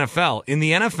to the NFL. In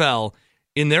the NFL,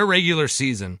 in their regular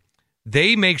season,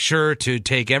 they make sure to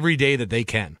take every day that they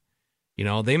can.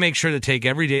 They make sure to take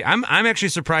every day. I'm actually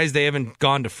surprised they haven't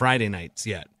gone to Friday nights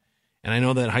yet. And I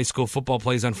know that high school football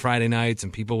plays on Friday nights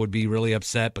and people would be really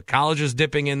upset, but college is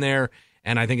dipping in there,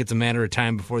 and I think it's a matter of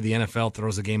time before the NFL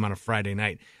throws a game on a Friday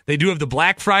night. They do have the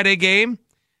Black Friday game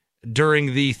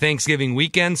during the Thanksgiving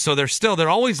weekend, so they're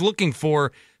always looking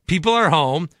for people are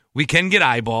home. We can get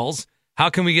eyeballs. How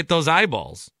can we get those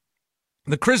eyeballs?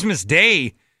 The Christmas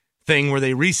Day thing where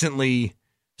they recently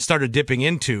started dipping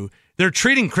into, they're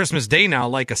treating Christmas Day now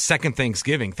like a second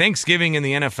Thanksgiving. Thanksgiving in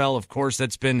the NFL, of course,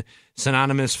 that's been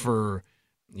synonymous for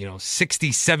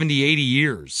 60, 70, 80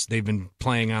 years. They've been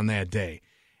playing on that day.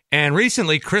 And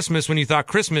recently, Christmas, when you thought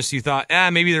Christmas, you thought,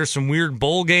 maybe there's some weird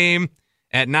bowl game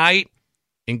at night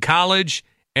in college,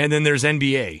 and then there's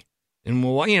NBA. And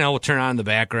we'll turn on the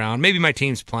background. Maybe my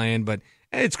team's playing, but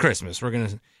it's Christmas.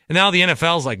 And now the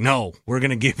NFL's like, no, we're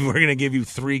gonna give you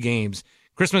 3 games.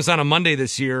 Christmas on a Monday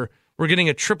this year. We're getting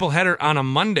a triple header on a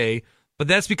Monday, but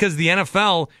that's because the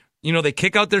NFL, they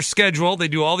kick out their schedule. They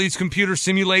do all these computer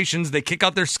simulations. They kick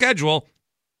out their schedule,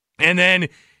 and then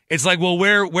it's like, well,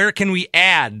 where can we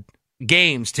add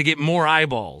games to get more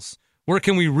eyeballs? Where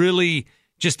can we really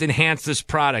just enhance this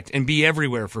product and be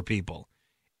everywhere for people?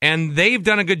 And they've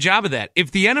done a good job of that.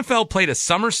 If the NFL played a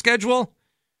summer schedule,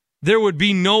 there would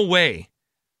be no way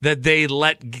that they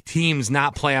let teams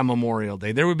not play on Memorial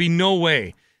Day. There would be no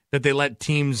way that they let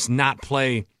teams not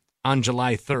play on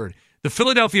July 3rd. The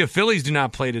Philadelphia Phillies do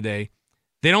not play today.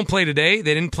 They don't play today.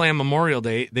 They didn't play on Memorial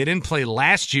Day. They didn't play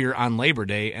last year on Labor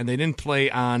Day, and they didn't play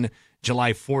on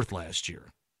July 4th last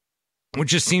year, which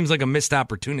just seems like a missed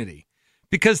opportunity.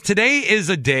 Because today is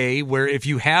a day where if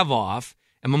you have off,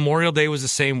 and Memorial Day was the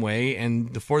same way,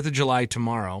 and the 4th of July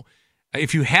tomorrow,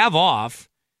 if you have off,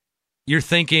 you're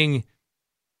thinking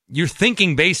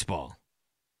baseball.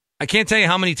 I can't tell you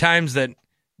how many times that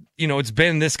it's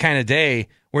been this kind of day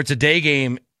where it's a day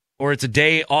game or it's a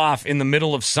day off in the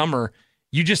middle of summer.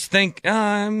 You just think,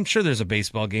 I'm sure there's a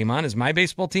baseball game on. Is my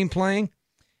baseball team playing?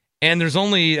 And I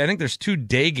think there's 2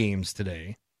 day games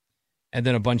today and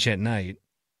then a bunch at night.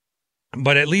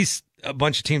 But at least a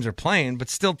bunch of teams are playing, but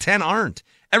still 10 aren't.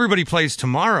 Everybody plays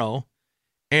tomorrow,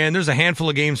 and there's a handful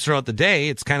of games throughout the day.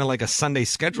 It's kind of like a Sunday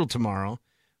schedule tomorrow,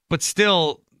 but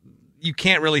still you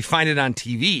can't really find it on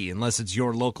TV unless it's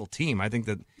your local team. I think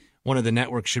that one of the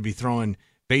networks should be throwing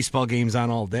baseball games on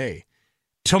all day.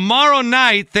 Tomorrow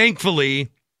night, thankfully,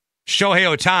 Shohei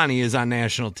Ohtani is on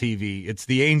national TV. It's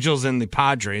the Angels and the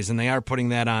Padres, and they are putting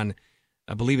that on,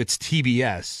 I believe it's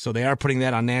TBS. So they are putting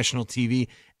that on national TV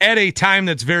at a time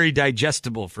that's very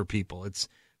digestible for people. It's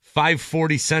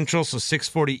 5:40 Central, so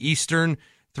 6:40 Eastern,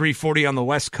 3:40 on the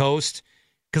West Coast.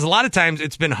 Because a lot of times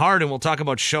it's been hard, and we'll talk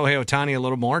about Shohei Ohtani a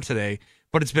little more today,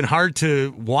 but it's been hard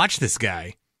to watch this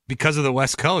guy because of the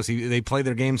West Coast. They play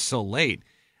their games so late.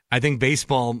 I think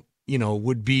baseball,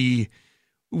 wouldn't be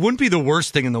the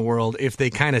worst thing in the world if they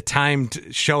kind of timed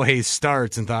Shohei's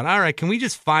starts and thought, all right, can we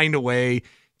just find a way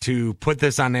to put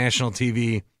this on national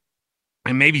TV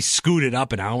and maybe scoot it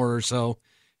up an hour or so?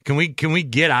 Can we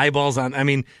get eyeballs on? I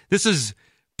mean, this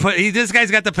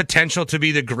guy's got the potential to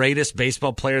be the greatest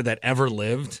baseball player that ever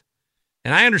lived.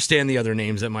 And I understand the other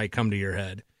names that might come to your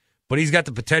head, but he's got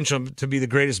the potential to be the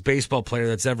greatest baseball player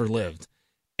that's ever lived.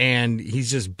 And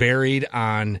he's just buried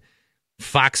on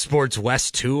Fox Sports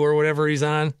West 2 or whatever he's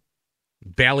on.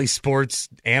 Bally Sports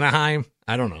Anaheim.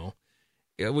 I don't know.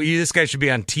 This guy should be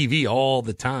on TV all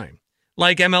the time.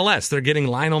 Like MLS, they're getting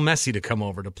Lionel Messi to come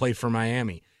over to play for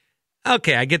Miami.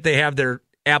 Okay, I get they have their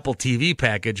Apple TV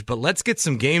package, but let's get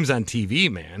some games on TV,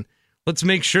 man. Let's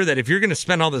make sure that if you're going to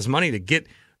spend all this money to get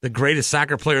the greatest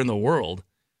soccer player in the world,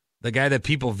 the guy that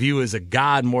people view as a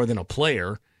god more than a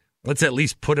player, let's at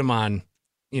least put him on,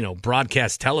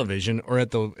 broadcast television or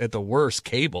at the worst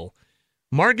cable.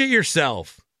 Market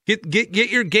yourself. Get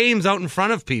your games out in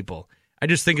front of people. I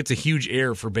just think it's a huge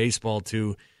error for baseball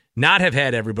to not have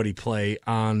had everybody play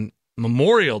on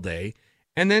Memorial Day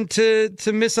and then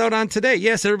to miss out on today.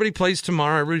 Yes, everybody plays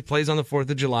tomorrow. Everybody plays on the 4th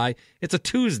of July. It's a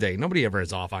Tuesday. Nobody ever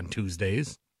is off on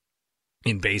Tuesdays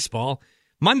in baseball.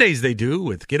 Mondays they do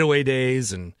with getaway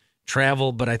days and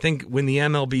travel, but I think when the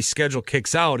MLB schedule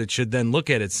kicks out, it should then look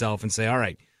at itself and say, all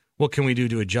right, what can we do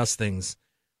to adjust things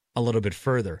a little bit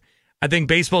further? I think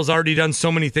baseball's already done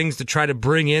so many things to try to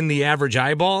bring in the average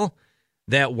eyeball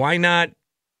that why not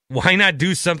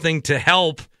do something to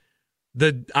help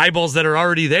the eyeballs that are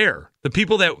already there? The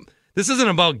people that, this isn't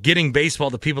about getting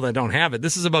baseball to people that don't have it.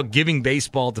 This is about giving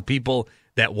baseball to people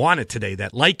that want it today,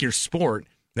 that like your sport,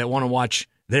 that want to watch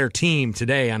their team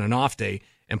today on an off day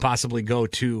and possibly go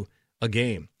to a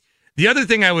game. The other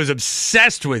thing I was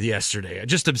obsessed with yesterday,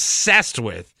 just obsessed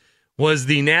with, was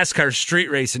the NASCAR street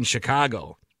race in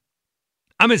Chicago.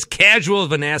 I'm as casual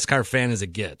of a NASCAR fan as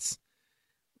it gets.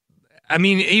 I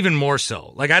mean, even more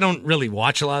so. Like, I don't really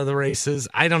watch a lot of the races.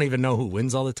 I don't even know who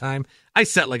wins all the time. I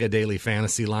set like a daily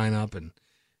fantasy lineup and,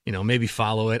 maybe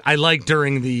follow it. I like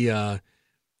during the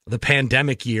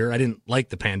pandemic year. I didn't like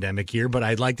the pandemic year, but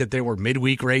I liked that there were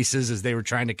midweek races as they were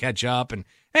trying to catch up. And,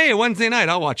 hey, Wednesday night,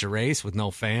 I'll watch a race with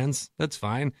no fans. That's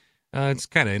fine. It's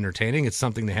kind of entertaining. It's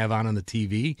something to have on the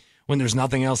TV. When there's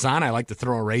nothing else on, I like to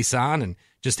throw a race on and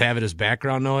just have it as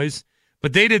background noise.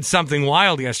 But they did something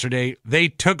wild yesterday. They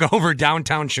took over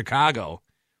downtown Chicago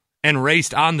and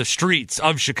raced on the streets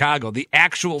of Chicago, the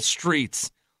actual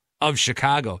streets of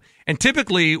Chicago. And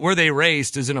typically where they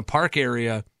raced is in a park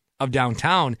area of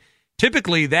downtown.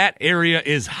 Typically that area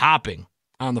is hopping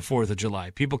on the 4th of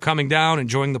July. People coming down,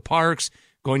 enjoying the parks,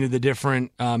 going to the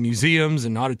different museums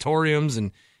and auditoriums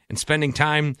and spending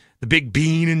time. The Big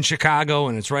Bean in Chicago,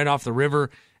 and it's right off the river.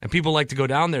 And people like to go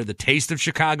down there. The Taste of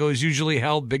Chicago is usually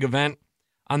held, big event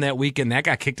on that weekend. That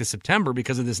got kicked to September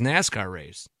because of this NASCAR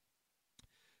race.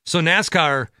 So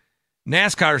NASCAR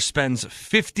spends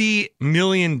 $50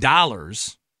 million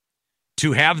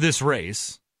to have this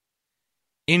race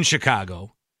in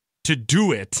Chicago, to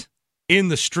do it in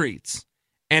the streets.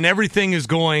 And everything is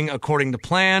going according to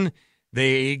plan.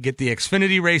 They get the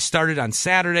Xfinity race started on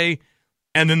Saturday,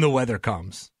 and then the weather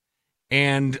comes.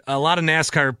 And a lot of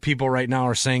NASCAR people right now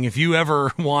are saying, if you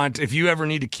ever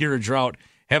need to cure a drought,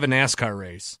 have a NASCAR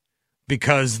race,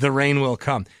 because the rain will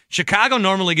come. Chicago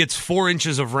normally gets 4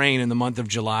 inches of rain in the month of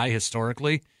July,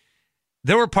 historically.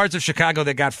 There were parts of Chicago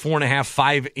that got 4.5,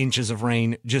 5 inches of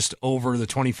rain just over the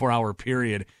 24-hour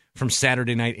period from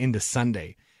Saturday night into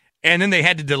Sunday. And then they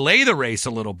had to delay the race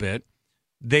a little bit.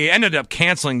 They ended up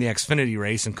canceling the Xfinity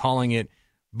race and calling it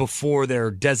before their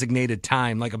designated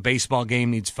time. Like a baseball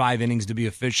game needs 5 innings to be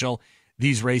official.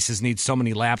 These races need so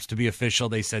many laps to be official.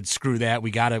 They said, screw that.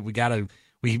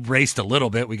 We raced a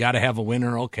little bit. We got to have a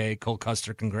winner. Okay, Cole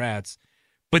Custer, congrats.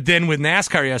 But then with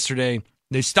NASCAR yesterday,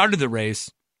 they started the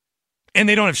race, and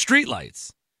they don't have street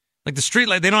lights. Like the street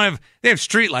light, they have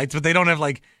street lights, but they don't have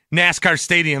like NASCAR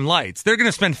stadium lights. They're going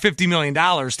to spend $50 million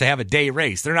to have a day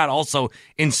race. They're not also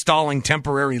installing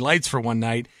temporary lights for one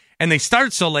night. And they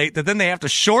start so late that then they have to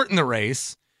shorten the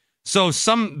race. So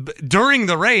during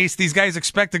the race, these guys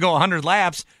expect to go 100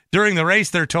 laps. During the race,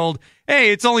 they're told,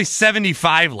 hey, it's only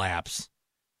 75 laps.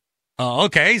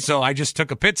 Okay, so I just took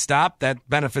a pit stop. That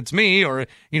benefits me. Or,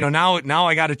 now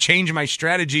I got to change my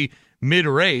strategy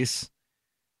mid-race.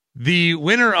 The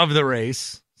winner of the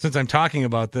race, since I'm talking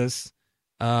about this,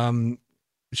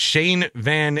 Shane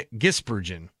Van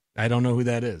Gisbergen. I don't know who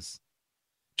that is.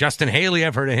 Justin Haley,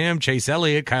 I've heard of him. Chase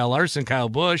Elliott, Kyle Larson, Kyle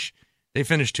Busch. They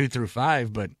finished 2 through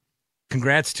 5, but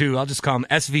congrats to, I'll just call him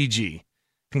SVG.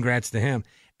 Congrats to him.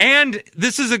 And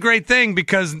this is a great thing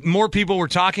because more people were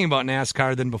talking about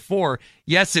NASCAR than before.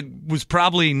 Yes, it was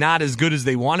probably not as good as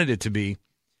they wanted it to be.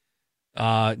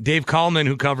 Dave Kallman,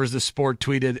 who covers the sport,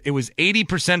 tweeted, it was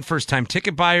 80% first-time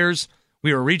ticket buyers.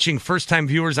 We were reaching first-time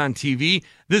viewers on TV.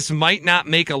 This might not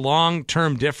make a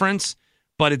long-term difference,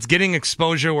 but it's getting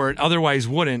exposure where it otherwise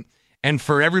wouldn't. And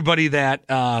for everybody that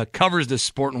covers this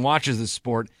sport and watches this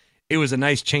sport, it was a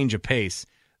nice change of pace.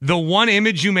 The one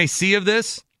image you may see of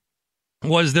this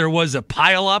was there was a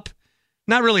pileup,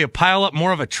 not really a pileup,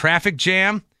 more of a traffic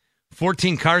jam.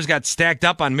 14 cars got stacked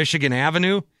up on Michigan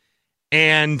Avenue,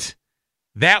 and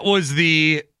that's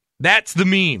the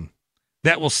meme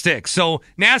that will stick. So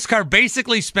NASCAR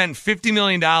basically spent $50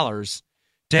 million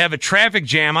to have a traffic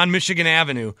jam on Michigan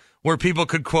Avenue where people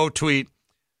could quote tweet,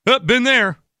 oh, been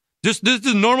there. This is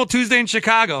a normal Tuesday in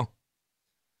Chicago.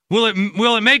 Will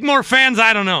it make more fans?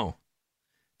 I don't know.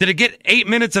 Did it get 8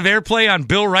 minutes of airplay on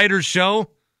Bill Reiter's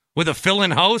show with a fill-in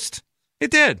host?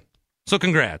 It did. So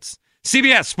congrats.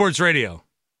 CBS Sports Radio.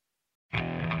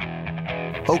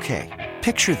 Okay,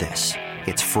 picture this.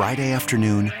 It's Friday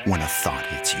afternoon when a thought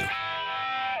hits you.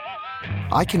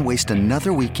 I can waste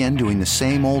another weekend doing the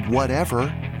same old whatever,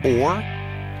 or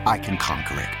I can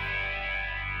conquer it.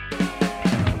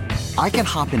 I can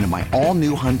hop into my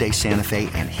all-new Hyundai Santa Fe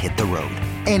and hit the road.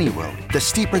 Any road. The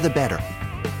steeper, the better.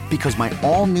 Because my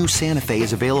all-new Santa Fe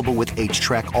is available with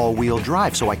H-Track all-wheel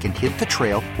drive, so I can hit the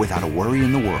trail without a worry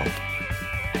in the world.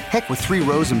 Heck, with 3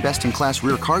 rows and best-in-class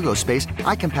rear cargo space,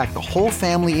 I can pack the whole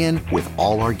family in with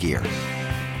all our gear.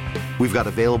 We've got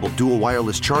available dual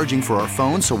wireless charging for our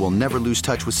phones, so we'll never lose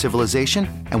touch with civilization,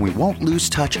 and we won't lose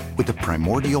touch with the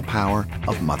primordial power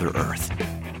of Mother Earth.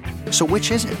 So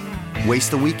which is it?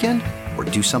 Waste the weekend or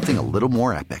do something a little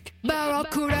more epic?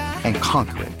 And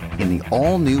conquer it in the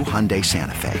all-new Hyundai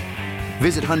Santa Fe.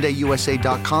 Visit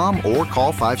HyundaiUSA.com or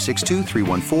call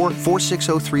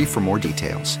 562-314-4603 for more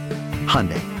details.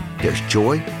 Hyundai, there's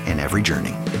joy in every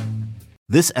journey.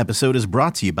 This episode is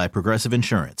brought to you by Progressive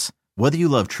Insurance. Whether you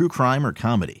love true crime or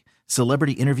comedy,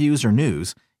 celebrity interviews or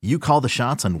news, you call the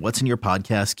shots on what's in your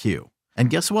podcast queue. And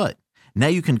guess what? Now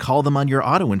you can call them on your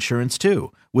auto insurance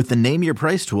too with the Name Your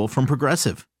Price tool from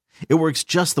Progressive. It works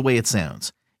just the way it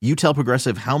sounds. You tell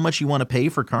Progressive how much you want to pay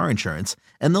for car insurance,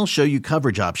 and they'll show you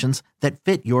coverage options that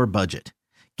fit your budget.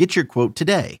 Get your quote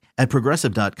today at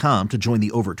Progressive.com to join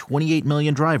the over 28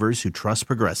 million drivers who trust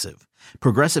Progressive.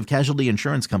 Progressive Casualty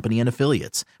Insurance Company and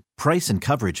Affiliates. Price and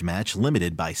coverage match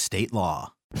limited by state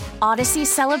law. Odyssey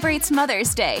celebrates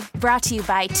Mother's Day, brought to you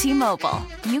by T-Mobile.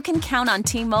 You can count on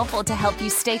T-Mobile to help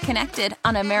you stay connected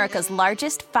on America's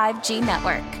largest 5G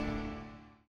network.